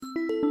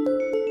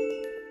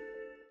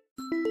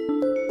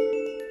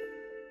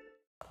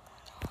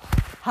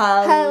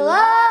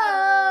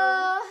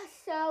Hello!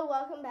 So,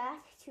 welcome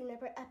back to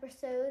another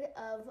episode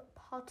of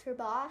Potter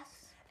Boss.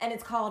 And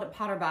it's called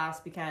Potter Boss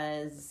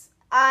because...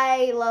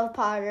 I love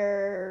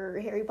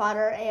Harry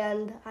Potter,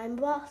 and I'm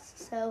boss,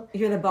 so...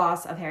 You're the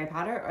boss of Harry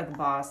Potter or the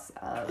boss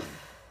of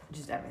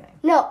just everything?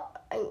 No,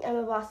 I'm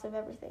a boss of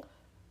everything.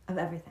 Of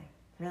everything?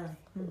 Really?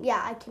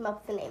 Yeah, I came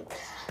up with the name.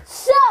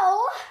 So,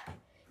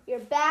 you're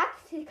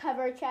back to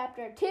cover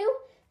Chapter 2,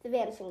 The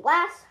Vanishing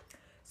Glass.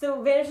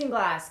 So, Vanishing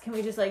Glass, can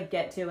we just,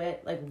 get to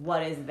it?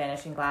 What is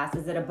Vanishing Glass?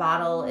 Is it a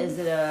bottle? Is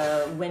it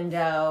a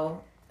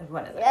window?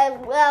 What is it?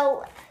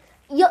 Well,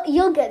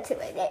 you'll get to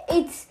it.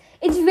 It's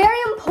very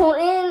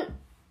important,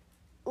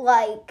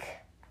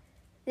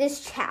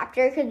 this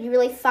chapter, because you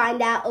really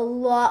find out a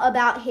lot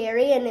about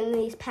Harry, and in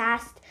these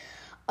past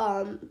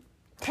 10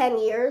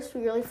 years,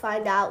 we really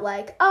find out,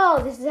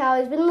 this is how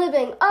he's been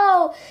living.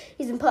 Oh,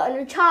 he's been put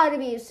under child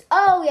abuse.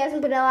 Oh, he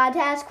hasn't been allowed to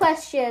ask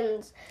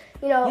questions.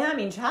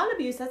 Yeah, child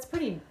abuse, that's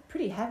pretty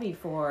heavy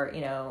for,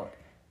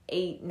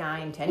 8,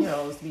 9,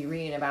 10-year-olds to be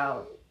reading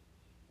about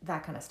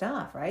that kind of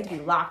stuff, right? To be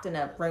locked in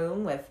a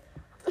room with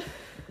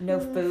no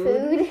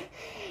food.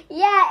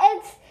 Yeah,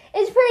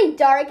 it's pretty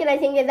dark, and I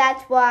think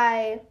that's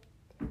why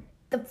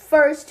the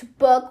first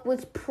book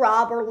was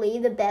probably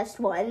the best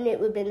one.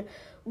 It would have been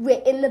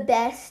written the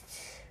best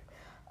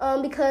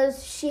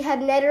because she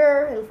had an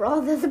editor, and for all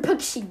the other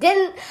books she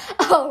didn't.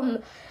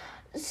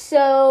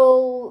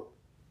 So...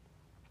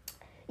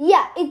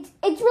 yeah,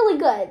 it's really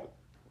good.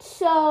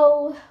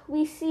 So,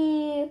 we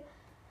see,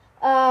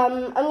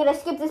 I'm going to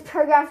skip this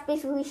paragraph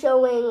basically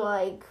showing,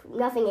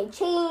 nothing had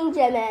changed,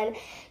 and then,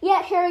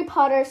 yet Harry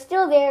Potter is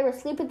still there,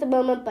 asleep at the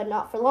moment, but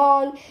not for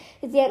long.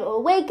 His aunt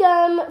will wake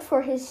him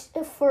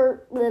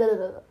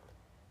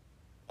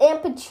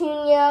Aunt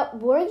Petunia,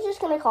 we're just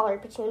going to call her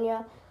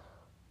Petunia,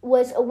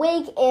 was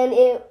awake, and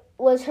it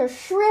was her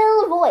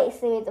shrill voice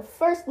that made the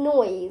first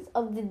noise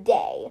of the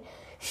day.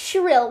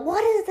 Shrill.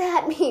 What does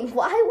that mean?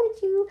 Why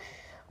would you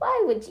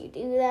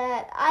do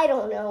that? I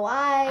don't know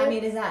why.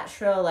 Is that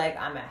shrill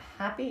I'm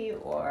happy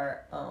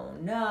or oh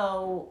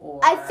no? Or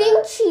I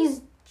think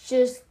she's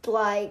just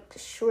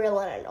shrill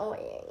and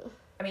annoying.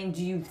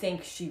 Do you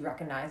think she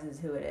recognizes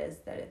who it is,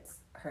 that it's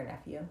her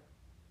nephew?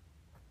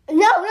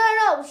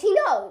 No. She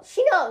knows.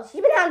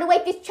 She's been having to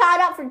wake this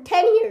child up for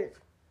 10 years.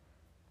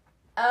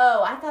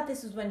 Oh, I thought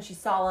this was when she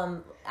saw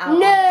him out.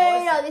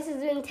 No, this has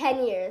been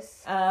 10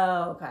 years.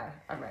 Oh, okay.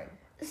 All right.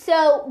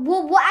 So,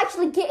 we'll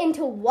actually get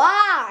into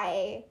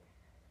why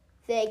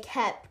they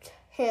kept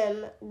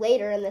him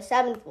later in the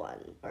 7th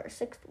one, or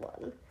 6th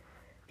one.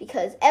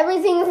 Because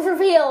everything is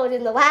revealed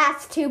in the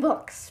last 2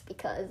 books.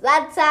 Because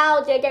that's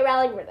how J.K.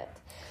 Rowling wrote it.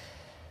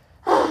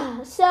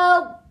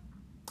 So,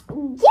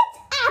 get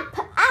up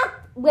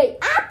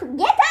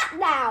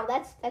now!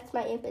 That's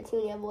my Aunt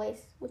Petunia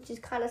voice, which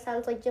kind of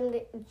sounds like Jim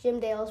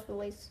Dale's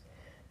voice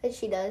that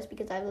she does,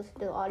 because I've listened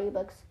to the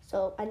audiobooks,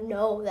 so I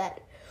know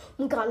that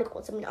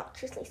McGonagall is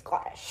obnoxiously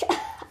Scottish.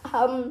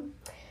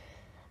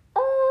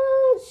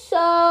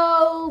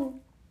 So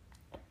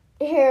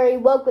Harry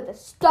woke with a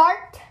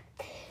start.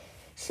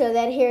 So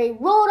then Harry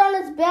rolled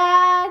on his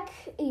back.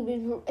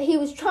 He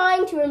was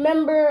trying to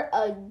remember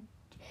a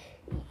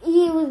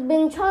dream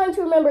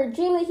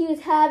that he was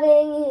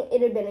having.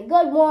 It had been a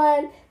good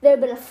one. There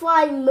had been a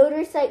flying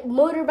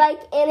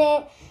motorbike in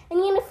it, and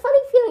he had a funny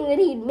feeling that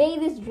he'd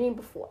made this dream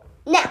before.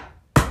 Now,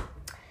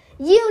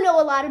 you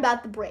know a lot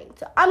about the brain,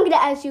 so I'm going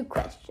to ask you a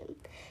question.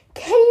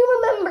 Can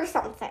you remember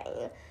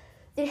something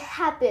that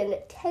happened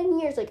 10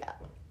 years ago?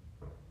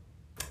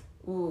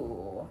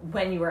 Ooh,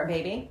 when you were a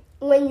baby?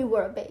 When you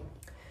were a baby.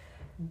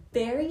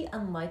 Very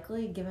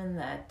unlikely, given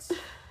that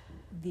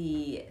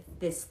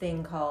this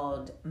thing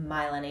called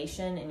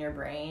myelination in your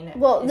brain.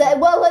 Well,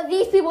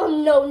 these people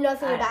know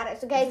nothing about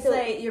it. Okay, so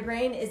your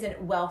brain isn't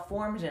well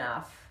formed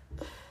enough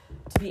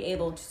to be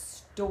able to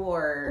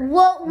store.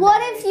 Well,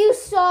 what if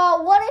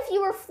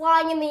you were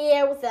flying in the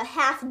air with a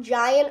half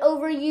giant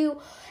over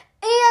you,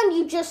 and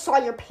you just saw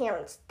your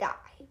parents die?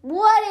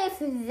 What if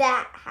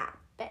that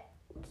happened?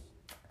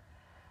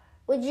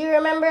 Would you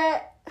remember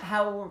it?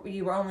 How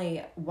you were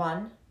only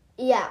 1?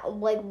 Yeah,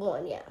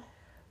 1, yeah.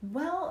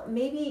 Well,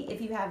 maybe if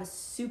you have a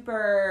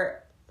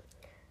super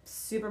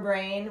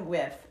brain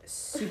with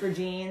super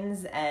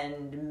genes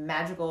and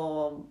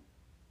magical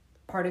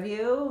part of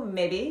you,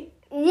 maybe.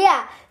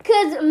 Yeah,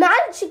 because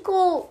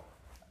magical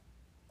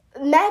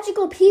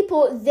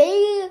people,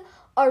 they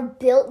are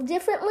built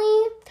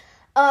differently.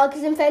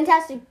 Because in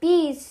Fantastic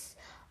Beasts,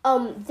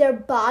 their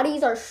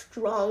bodies are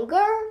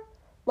stronger.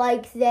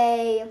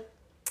 There's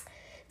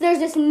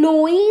this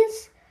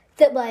noise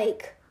that,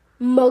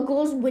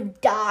 Muggles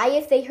would die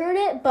if they heard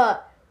it,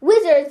 but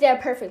wizards, they're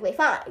perfectly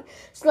fine.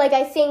 So,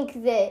 I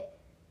think that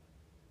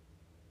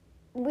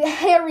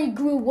Harry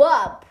grew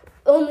up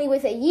only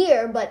with a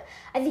year, but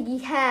I think he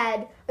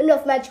had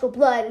enough magical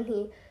blood,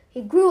 and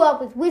he grew up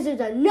with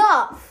wizards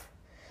enough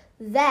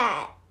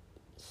that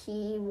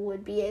he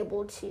would be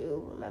able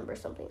to remember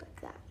something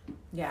like that.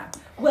 Yeah.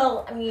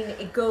 Well, I mean,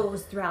 it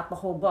goes throughout the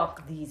whole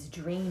book, these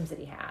dreams that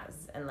he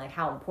has and, like,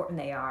 how important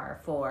they are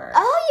for...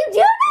 Oh, you do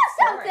know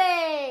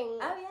something.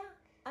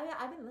 Oh yeah,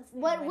 I've been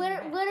listening.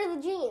 What are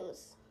the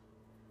dreams?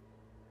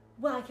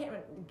 Well, I can't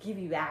give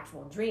you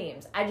actual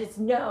dreams. I just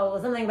know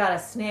something about a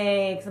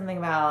snake, something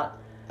about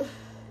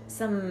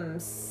some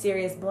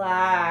Sirius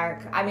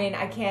Black. I mean,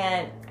 I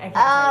can't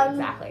tell you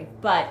exactly,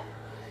 but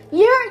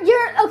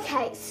you're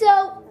okay.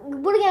 So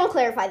we're gonna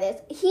clarify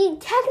this. He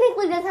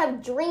technically doesn't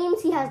have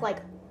dreams. He has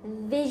like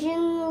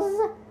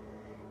visions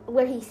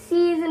where he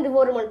sees into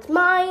Voldemort's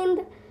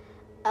mind,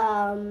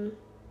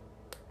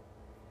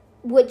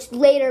 which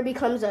later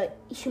becomes a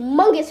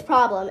humongous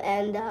problem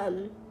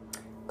and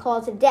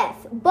causes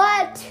death.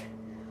 But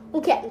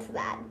we'll get into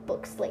that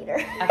books later.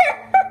 Okay.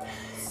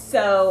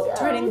 So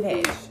turning the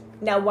page.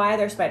 Now, why are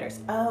there spiders?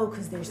 Oh,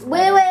 because there's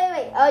spiders.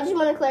 Wait. I just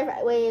want to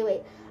clarify.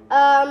 Wait.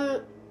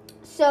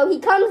 So he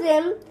comes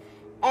in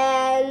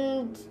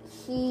and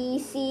he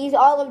sees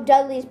all of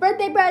Dudley's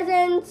birthday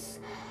presents.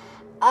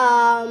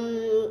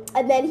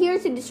 And then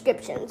here's the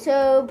description.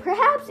 So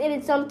perhaps it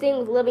is something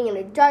with living in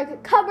a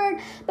dark cupboard,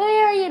 but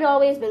Harry had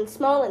always been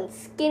small and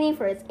skinny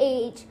for his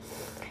age.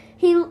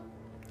 He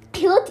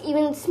looked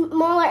even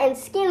smaller and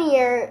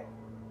skinnier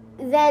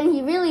than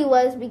he really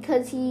was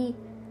because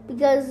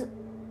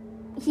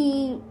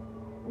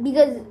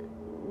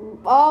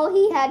all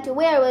he had to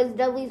wear was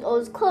Dudley's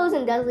old clothes,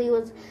 and Dudley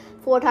was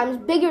 4 times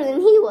bigger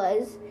than he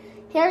was.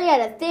 Harry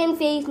had a thin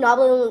face,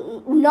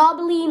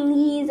 knobbly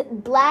knees,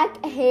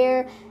 black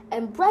hair,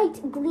 and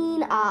bright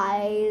green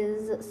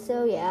eyes.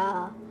 So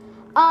yeah.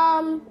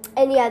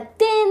 And he had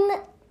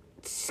thin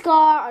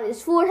scar on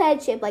his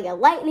forehead shaped like a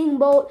lightning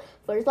bolt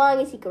for as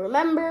long as he could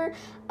remember.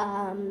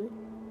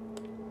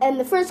 And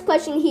the first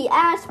question he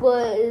asked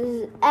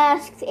his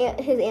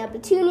Aunt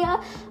Petunia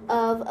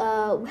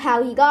of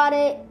how he got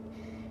it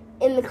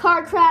in the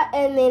car crash.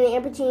 And then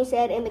Aunt Petunia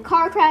said, in the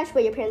car crash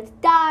where your parents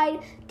died,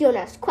 don't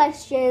ask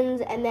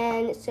questions. And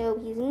then, so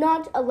he's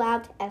not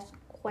allowed to ask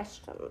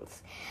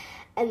questions.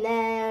 And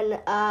then,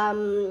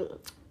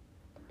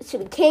 so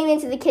he came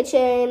into the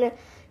kitchen.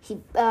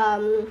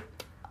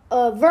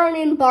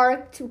 Vernon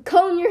barked,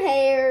 comb your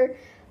hair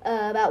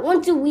about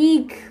once a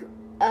week.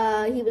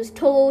 He was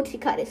told to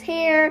cut his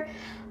hair,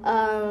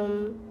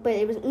 but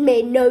it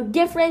made no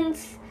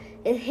difference.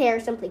 His hair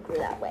simply grew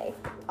that way,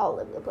 all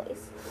over the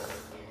place.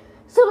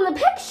 So in the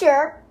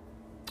picture,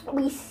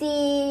 we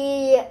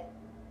see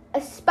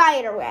a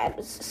spider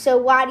webs. So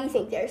why do you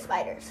think there are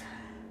spiders?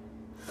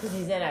 Because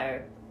he's in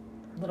a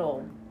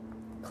little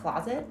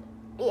closet?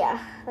 Yeah,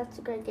 that's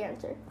a great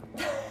answer.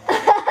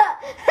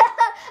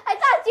 I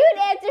thought you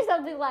would answer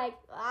something like,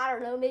 I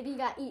don't know, maybe he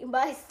got eaten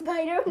by a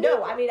spider.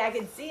 No, I mean, I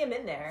can see him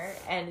in there,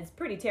 and it's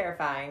pretty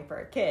terrifying for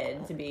a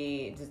kid to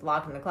be just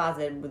locked in a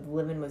closet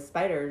living with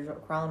spiders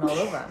crawling all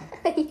over him.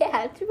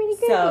 Yeah, it's pretty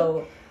creepy.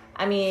 So,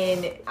 I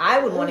mean, I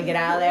would want to get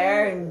out of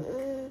there. And...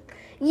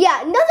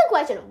 Yeah, another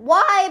question.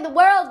 Why in the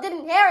world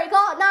didn't Harry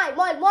call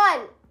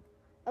 911?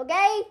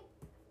 Okay?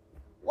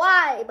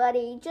 Why,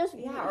 buddy?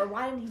 Or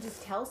why didn't he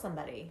just tell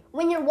somebody?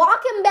 When you're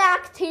walking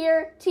back to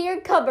your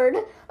cupboard,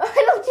 why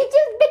don't you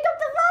just pick up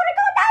the phone and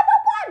call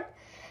 911?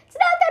 It's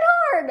not that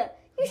hard.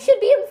 You should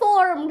be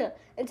informed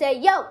and say,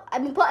 yo,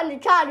 I've been put under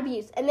child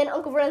abuse. And then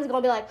Uncle Vernon's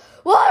going to be like,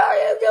 what are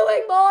you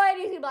doing, boy? And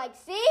he's going to be like,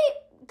 see?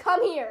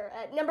 Come here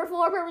at number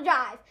 4 Privet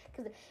Drive.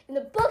 Because in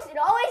the books, it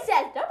always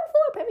says number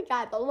 4 Privet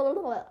Drive, blah, blah,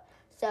 blah, blah.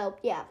 So,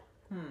 yeah.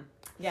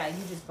 Yeah,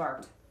 you just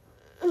barked.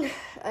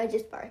 I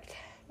just barked,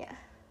 yeah.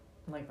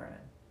 Like Vernon.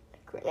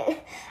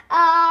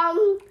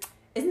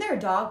 Isn't there a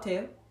dog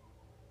too?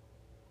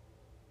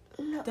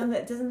 No.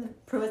 Doesn't the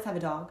Pruitts have a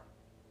dog?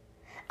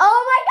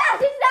 Oh my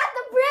gosh, it's not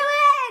the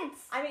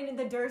Pruitts! I mean,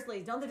 the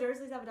Dursleys. Don't the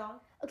Dursleys have a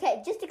dog?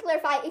 Okay, just to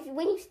clarify,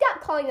 when you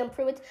stop calling them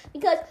Pruitts,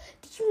 because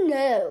did you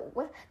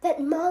know that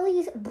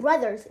Molly's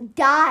brothers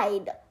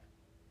died,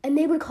 and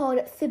they were called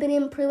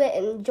Fibbin Pruitt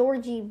and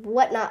Georgie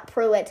whatnot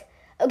Pruitt?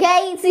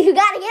 Okay, so you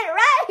gotta get it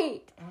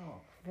right.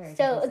 Oh. Very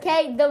so,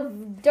 okay, the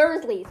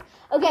Dursleys.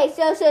 Okay,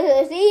 so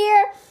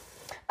here,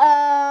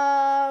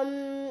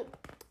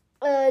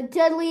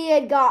 Dudley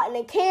had gotten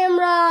a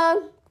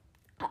camera,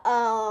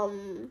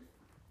 and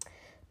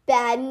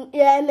then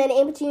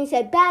Aunt Petunia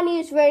said, bad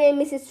news, Vernon,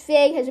 Mrs.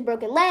 Fig has a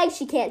broken leg,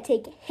 she can't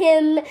take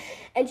him,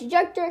 and she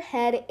jerked her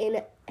head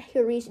in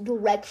Harry's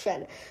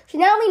direction. So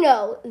now we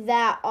know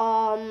that,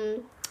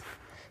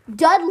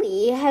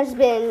 Dudley has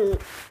been...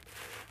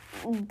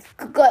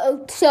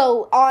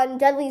 So on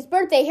Dudley's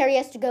birthday, Harry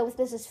has to go with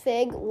Mrs.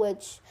 Fig,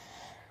 which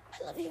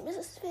I love you,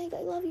 Mrs. Fig. I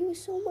love you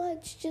so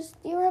much. Just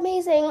you're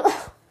amazing.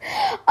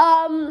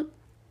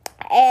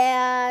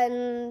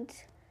 And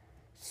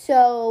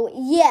so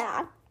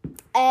yeah,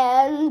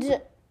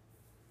 and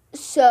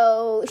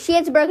so she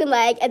has a broken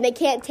leg, and they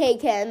can't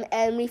take him.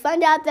 And we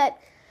find out that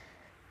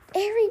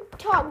they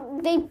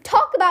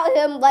talk about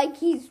him like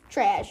he's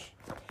trash.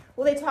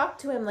 Well, they talk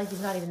to him like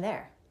he's not even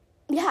there.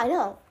 Yeah, I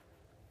know.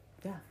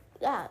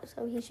 Yeah,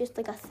 so he's just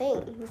like a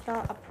thing. He's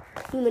not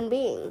a human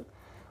being,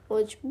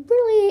 which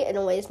really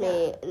annoys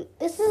me.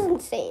 This is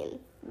insane.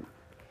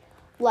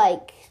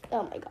 Like,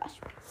 oh my gosh.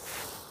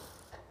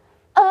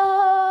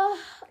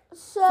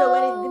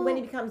 So when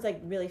he becomes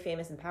like really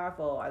famous and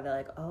powerful, are they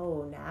like,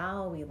 oh,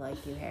 now we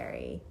like you,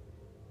 Harry?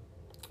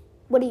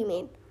 What do you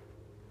mean?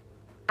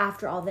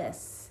 After all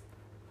this,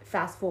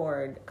 fast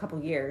forward a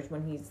couple years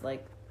when he's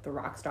like the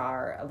rock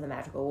star of the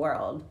magical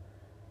world,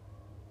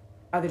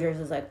 are the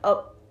Dursleys like,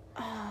 oh,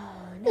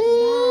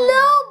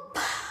 nope.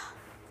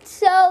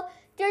 So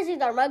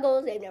Dursleys are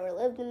muggles. They've never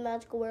lived in the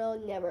magical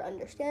world, never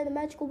understand the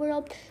magical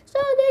world. So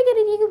they're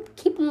gonna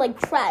keep them like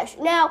trash.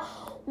 Now,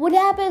 what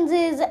happens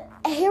is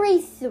Harry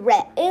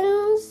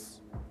threatens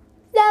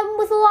them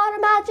with a lot of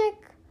magic.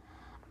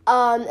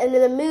 And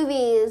in the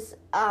movies,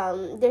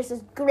 there's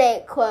this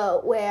great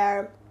quote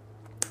where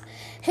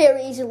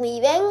Harry's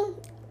leaving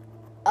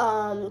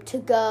to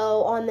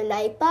go on the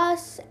night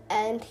bus,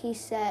 and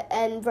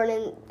and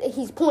Vernon,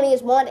 he's pointing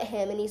his wand at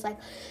him, and he's like,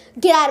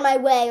 "Get out of my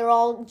way, or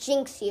I'll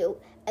jinx you."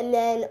 And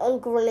then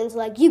Uncle Vernon's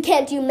like, "You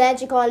can't do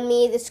magic on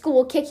me. The school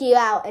will kick you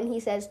out." And he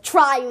says,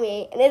 "Try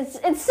me." And it's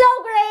so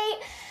great,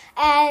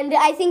 and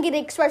I think it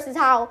expresses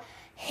how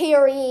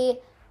Harry,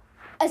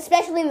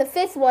 especially in the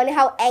fifth one,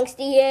 how angsty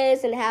he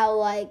is, and how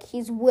like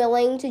he's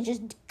willing to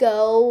just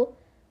go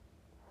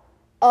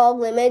all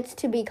limits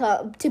to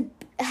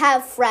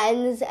have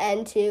friends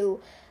and to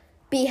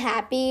be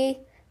happy.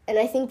 And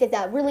I think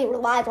that really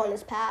relies on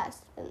his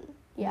past. And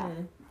yeah.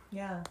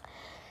 Yeah.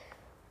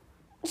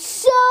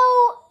 So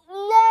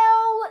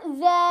now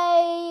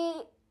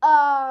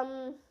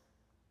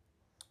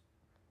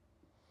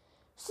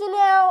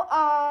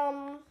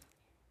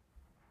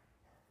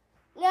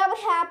now what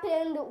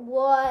happened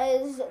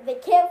was they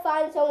can't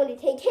find someone to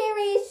take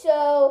Harry,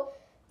 so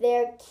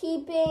they're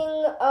keeping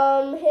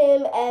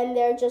him, and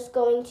they're just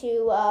going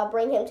to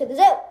bring him to the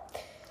zoo.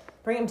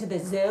 Bring him to the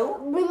zoo?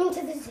 Bring him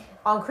to the zoo.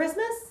 On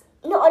Christmas?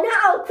 No, not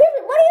on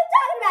Christmas. What are you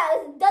talking about?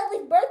 It's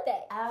Dudley's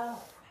birthday. Oh.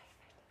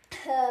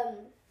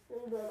 Let me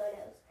blow my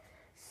nose.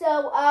 So,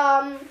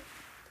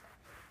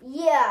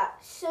 yeah.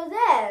 So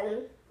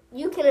then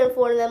you can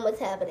inform them what's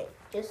happening.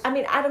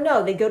 I don't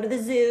know. They go to the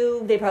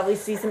zoo. They probably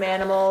see some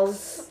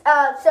animals.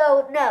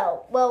 So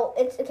no. Well,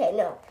 it's okay.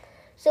 No.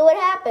 So what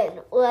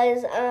happened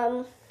was,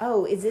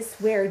 Oh, is this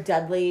where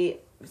Dudley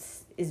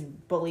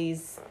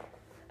bullies,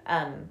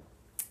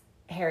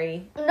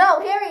 Harry? No,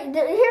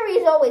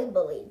 Harry's always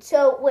bullied.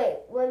 So wait,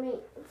 let me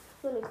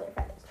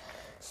clarify this.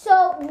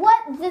 So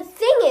what the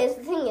thing is,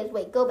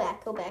 wait, go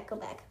back.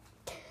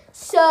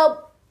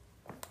 So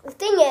the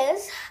thing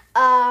is,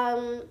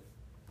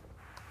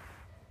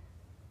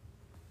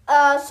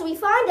 so we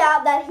find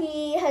out that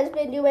he has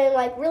been doing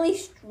like really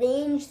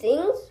strange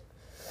things.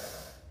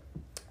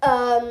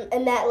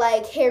 And that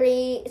like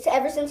Harry,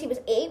 ever since he was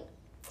 8,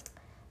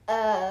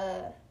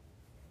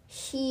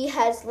 he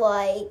has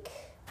like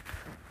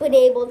been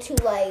able to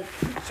like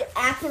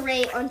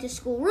apparate onto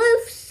school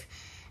roofs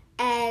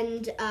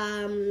and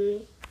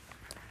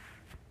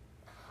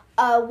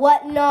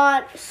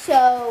whatnot.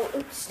 So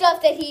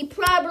stuff that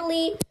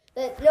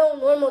no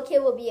normal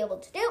kid will be able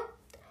to do.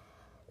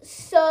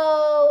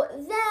 So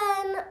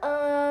then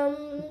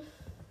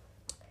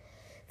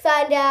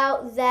find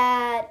out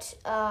that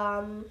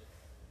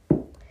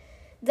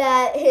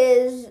that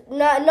his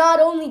not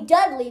only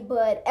Dudley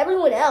but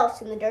everyone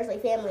else in the Dursley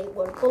family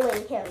were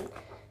bullying him.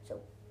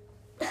 So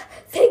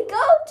they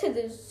go to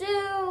the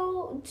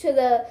zoo,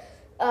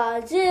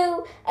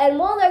 and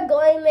while they're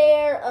going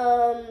there,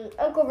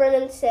 Uncle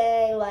Vernon's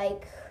saying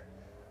like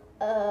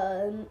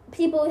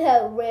people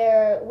that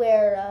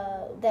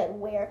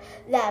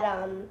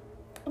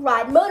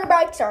ride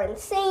motorbikes are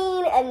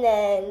insane, and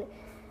then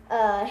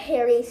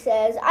Harry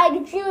says, "I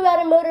had a dream about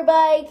a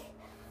motorbike.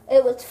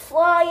 It was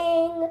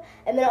flying,"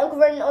 and then Uncle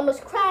Vernon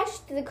almost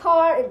crashed the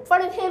car in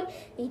front of him.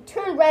 He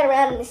turned right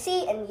around in the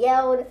seat and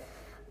yelled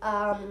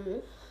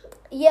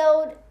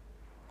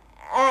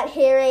at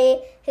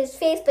Harry, his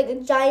face like a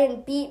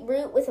giant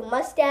beetroot with a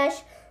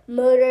mustache,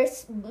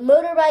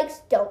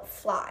 "Motorbikes don't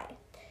fly."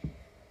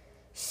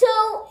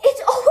 So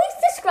it's always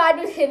described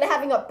as him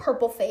having a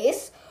purple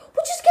face,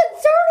 which is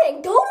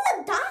concerning. Go to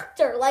the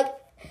doctor. Like,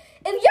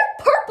 if you're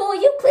purple,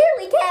 you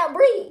clearly can't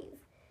breathe.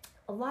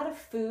 A lot of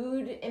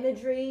food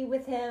imagery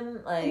with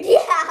him, like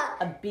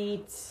a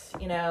beet,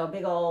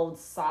 big old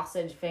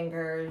sausage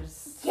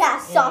fingers. Yeah,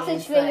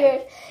 sausage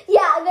fingers.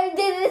 Like,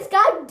 this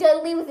guy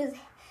Dudley with his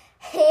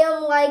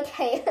ham-like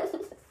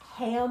hands.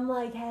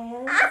 Ham-like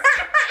hands?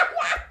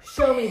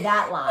 Show me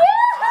that line.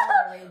 I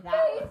want to read that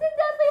one. It's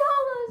Deathly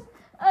Hallows.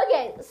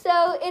 Okay,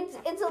 so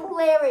it's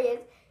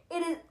hilarious.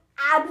 It is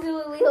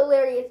absolutely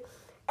hilarious.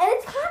 And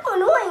it's kind of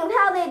annoying with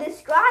how they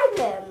describe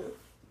him.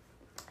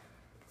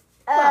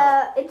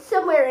 It's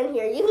somewhere in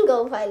here. You can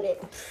go find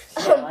it.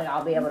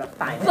 I'll be able to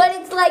find it. But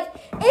it's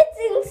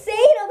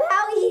insane of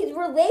how he's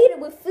related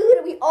with food,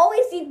 and we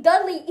always see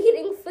Dudley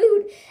eating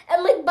food.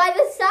 And like by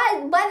the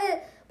time of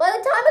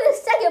the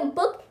second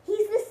book,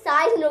 he's the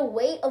size and the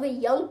weight of a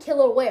young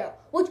killer whale.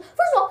 Which,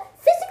 first of all,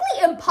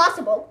 physically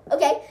impossible.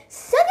 Okay.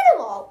 Second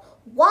of all,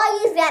 why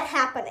is that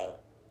happening?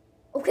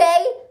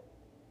 Okay.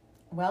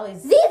 Well,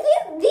 these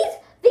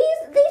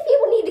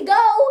people need to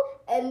go,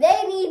 and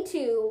they need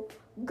to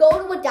go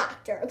to a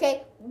doctor,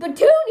 okay?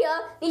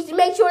 Petunia needs to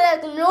make sure that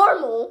it's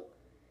normal,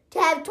 to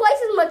have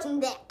twice as much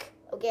neck,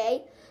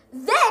 okay?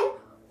 Then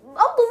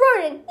Uncle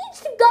Vernon needs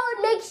to go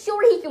and make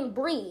sure he can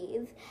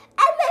breathe.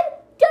 And then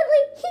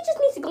Dudley, he just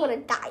needs to go on a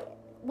diet,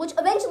 which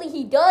eventually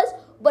he does,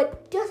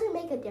 but doesn't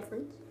make a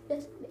difference.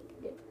 Doesn't make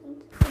a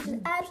difference. Which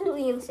is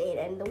absolutely insane.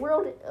 And the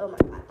world, oh my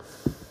God.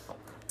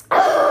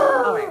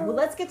 All right, well,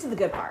 let's get to the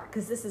good part,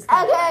 because this is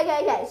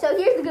Okay. So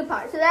here's the good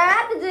part. So they're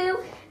at the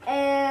zoo,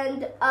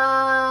 and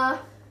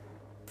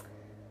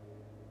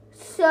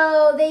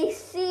so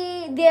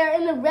they're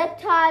in the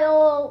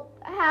reptile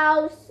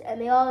house,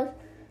 and they all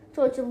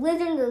sorts of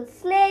lizards and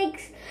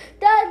snakes.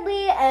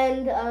 Dudley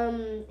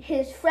and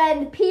his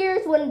friend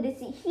Pierce wanted to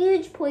see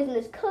huge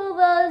poisonous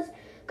cobras,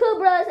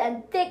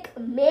 and thick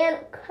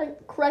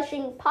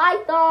man-crushing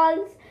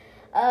pythons.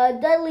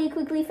 Dudley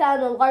quickly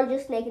found the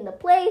largest snake in the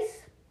place.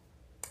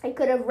 It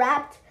could have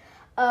wrapped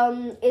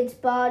its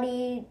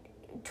body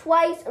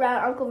twice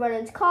around Uncle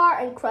Vernon's car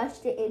and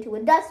crushed it into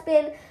a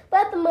dustbin.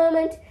 But at the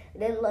moment, it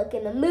didn't look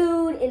in the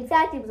mood. In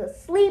fact, it was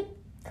asleep.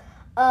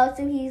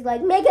 So he's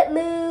like, make it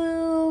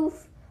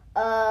move.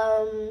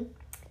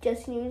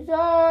 Just snooze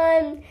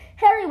on.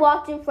 Harry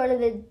walked in front of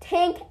the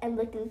tank and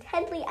looked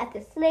intently at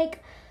the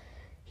snake.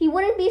 He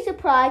wouldn't be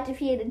surprised if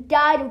he had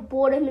died of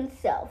boredom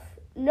himself.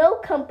 No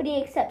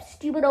company except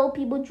stupid old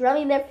people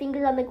drumming their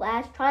fingers on the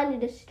glass, trying to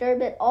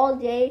disturb it all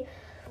day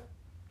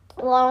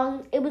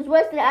long. It was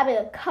worse than having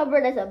it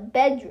covered as a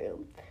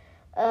bedroom,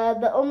 where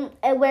the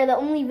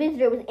only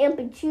visitor was Aunt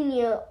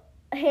Petunia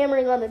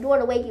hammering on the door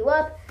to wake you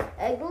up.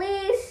 At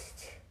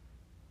least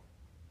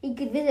he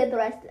could visit the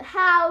rest of the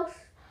house.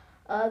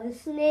 The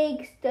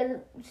snake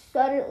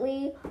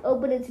suddenly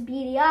opened its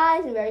beady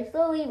eyes and very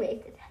slowly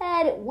raised its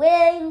head. It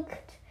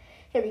winked.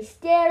 Harry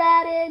stared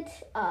at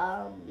it.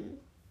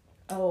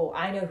 Oh,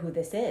 I know who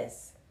this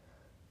is.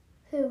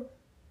 Who?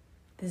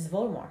 This is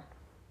Voldemort.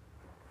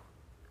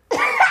 You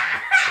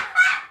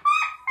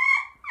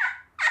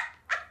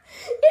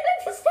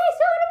didn't just say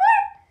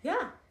Voldemort?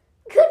 Yeah.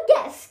 Good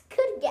guess.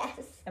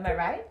 Am I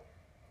right?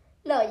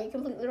 No, you're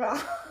completely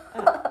wrong.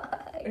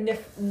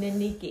 Nagini.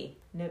 Nagini,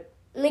 no.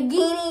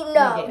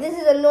 Nagini. This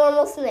is a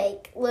normal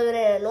snake living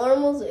in a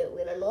normal zoo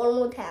in a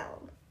normal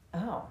town. Oh,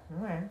 all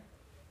right.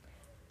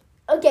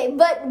 Okay,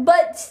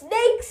 but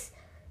snakes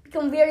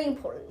become very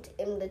important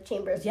in the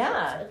Chamber of Secrets,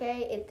 Yeah.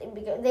 okay?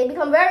 They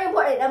become very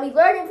important, and we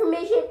learn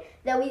information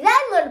that we then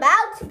learn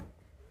about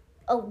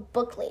a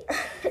book later.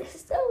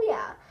 So,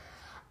 yeah.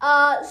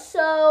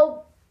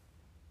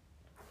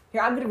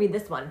 Here, I'm going to read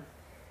this one.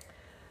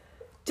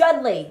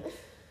 Dudley,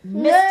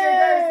 Mr.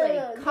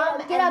 Dursley, come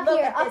get and up look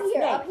here, at this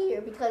snake. up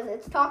here, because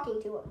it's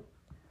talking to him.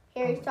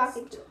 Harry's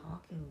talking to him.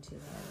 Talking to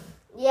him.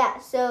 Yeah,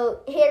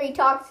 so Harry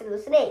talks to the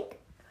snake.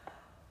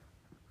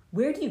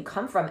 Where do you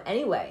come from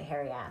anyway?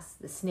 Harry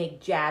asked. The snake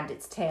jabbed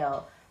its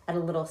tail at a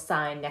little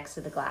sign next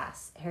to the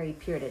glass. Harry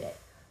peered at it.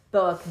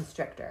 Boa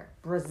constrictor,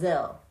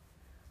 Brazil.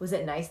 Was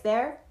it nice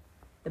there?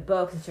 The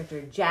boa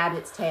constrictor jabbed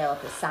its tail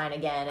at the sign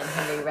again, and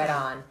Henry read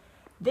on.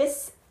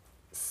 This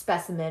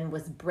specimen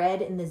was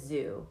bred in the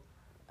zoo.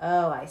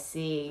 Oh, I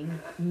see.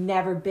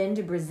 Never been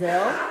to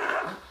Brazil?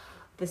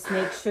 The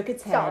snake shook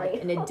its head,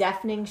 and a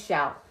deafening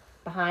shout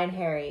behind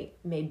Harry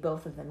made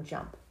both of them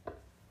jump.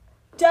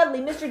 Dudley,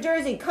 Mr.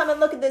 Dursley, come and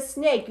look at this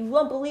snake. You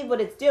won't believe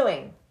what it's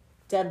doing.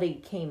 Dudley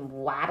came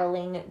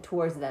waddling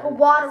towards them.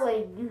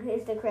 Waddling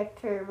is the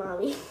correct term,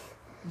 Mommy.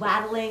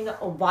 Waddling,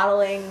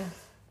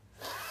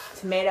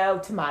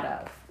 tomato.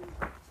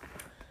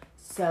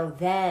 So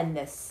then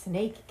the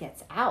snake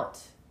gets out.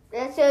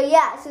 So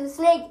the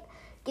snake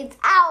gets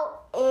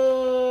out,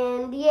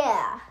 and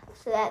yeah,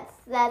 so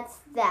that's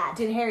that.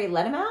 Did Harry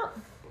let him out?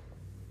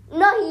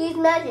 No, he used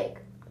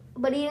magic,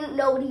 but he didn't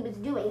know what he was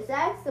doing. So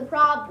that's the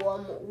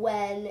problem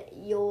when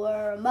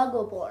you're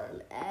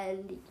Muggle-born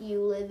and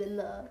you live in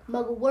the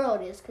Muggle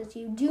world, is because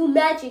you do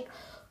magic,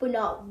 but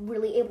not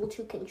really able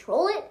to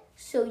control it.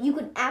 So you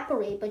can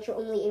apparate, but you're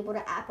only able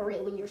to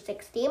apparate when you're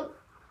 16.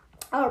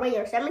 Oh, when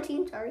you're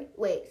 17, sorry.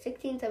 Wait,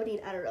 16, 17,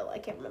 I don't know. I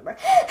can't remember.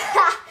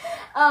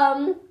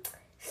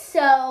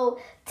 So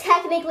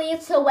technically,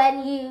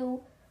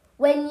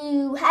 when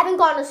you haven't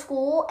gone to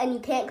school and you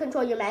can't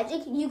control your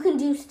magic, you can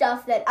do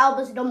stuff that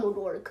Albus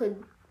Dumbledore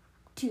could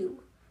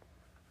do.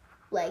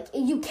 Like,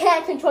 you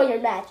can't control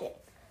your magic.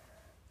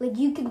 Like,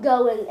 you could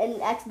go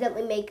and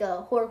accidentally make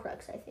a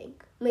Horcrux, I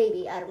think.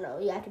 Maybe, I don't know.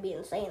 You have to be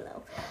insane,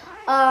 though.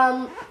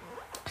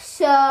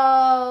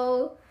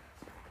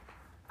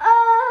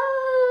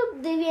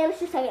 They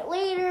vanished a second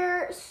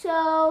later,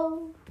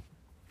 so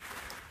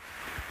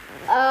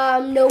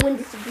no one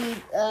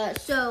disagreed.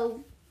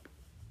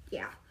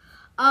 Yeah.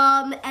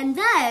 And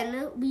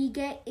then we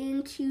get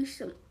into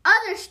some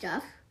other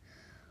stuff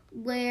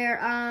where,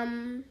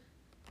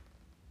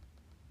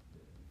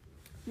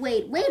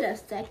 wait a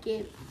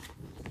second.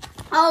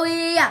 Oh,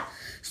 yeah.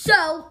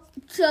 So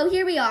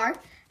here we are.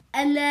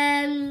 And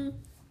then,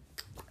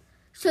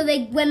 so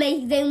when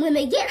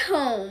they get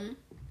home,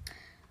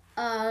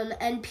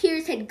 and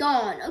Pierce had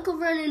gone, Uncle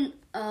Vernon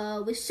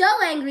was so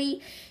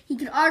angry he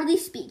could hardly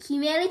speak. He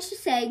managed to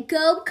say,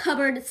 "Go,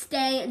 cupboard,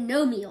 stay,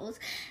 no meals,"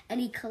 and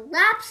he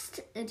collapsed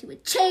into a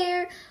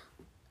chair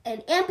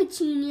and Aunt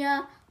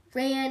Petunia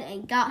ran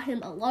and got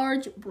him a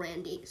large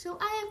brandy. So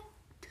I have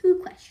 2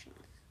 questions.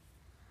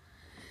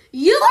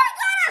 You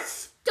are gonna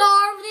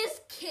starve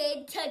this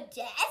kid to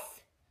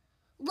death?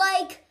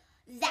 Like,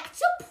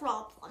 that's a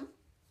problem.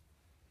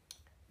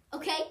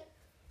 Okay?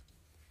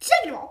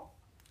 Second of all,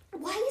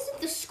 why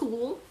isn't the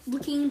school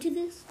looking into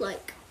this?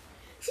 Like,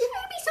 should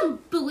there be some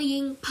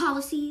bullying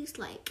policies?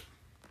 Like,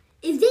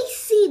 if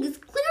they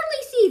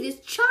clearly see this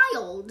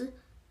child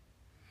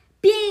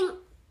being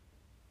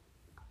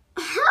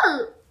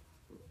hurt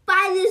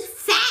by this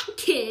fat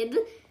kid,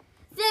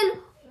 then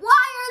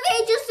why are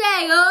they just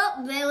saying,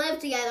 oh, they live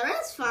together,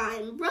 that's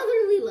fine,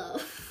 brotherly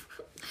love?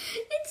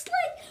 It's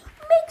like,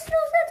 makes no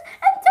sense.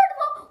 And third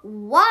of all,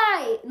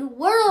 why in the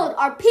world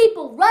are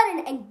people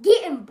running and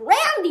getting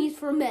brandies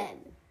for men?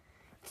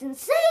 It's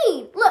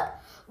insane. Look,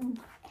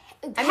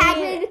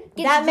 Hagrid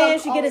gets that man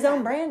should all get the his own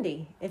time.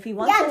 brandy if he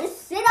wants Yeah, it.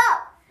 just sit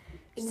up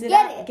and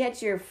get it.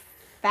 Get your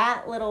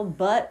fat little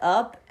butt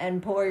up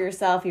and pour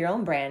yourself your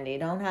own brandy.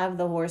 Don't have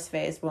the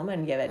horse-faced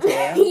woman give it to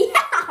you.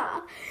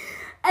 Yeah.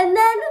 And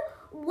then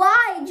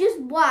why? Just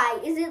why?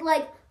 Is it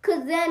like,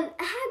 because then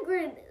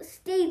Hagrid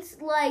states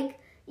like,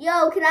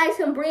 yo, can I have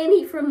some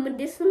brandy for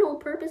medicinal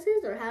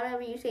purposes? Or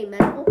however you say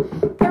medical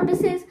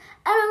purposes. And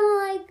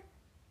I'm like,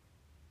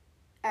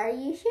 are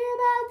you sure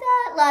about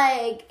that?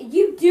 Like,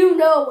 you do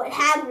know what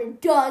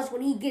Hagrid does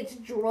when he gets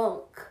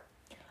drunk.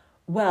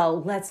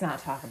 Well, let's not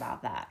talk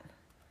about that.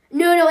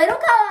 No, it'll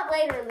come up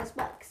later in this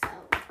book, so.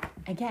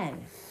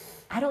 Again,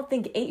 I don't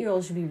think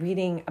 8-year-olds should be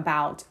reading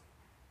about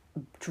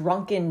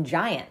drunken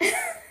giants.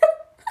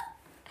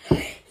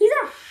 He's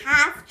a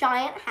half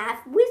giant,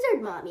 half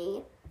wizard,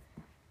 Mommy.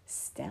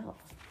 Still.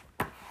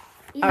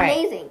 He's All right.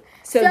 amazing.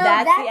 So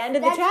that's the end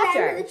of the chapter. That's the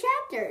end of the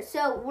chapter.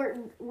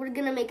 So we're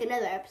gonna make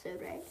another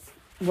episode, right?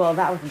 Well,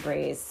 that was a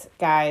breeze,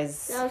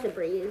 guys. That was a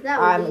breeze. That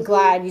was I'm easy.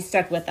 glad you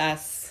stuck with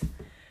us.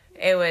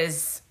 It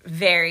was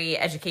very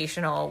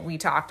educational. We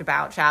talked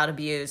about child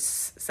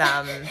abuse,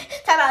 Talk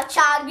about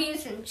child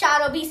abuse and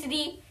child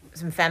obesity.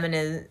 some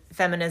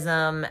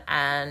feminism,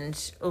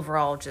 and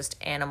overall just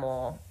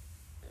animal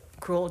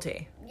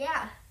cruelty.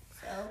 Yeah.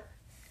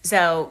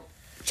 So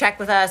check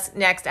with us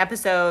next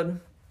episode.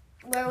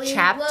 Where we will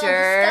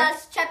Chapter-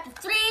 discuss chapter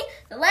 3,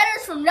 The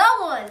Letters from No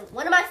One.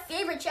 One of my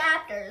favorite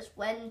chapters,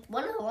 one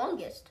of the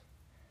longest.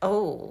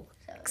 Oh,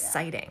 So, yeah.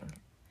 exciting.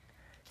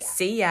 Yeah.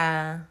 See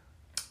ya.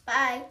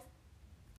 Bye.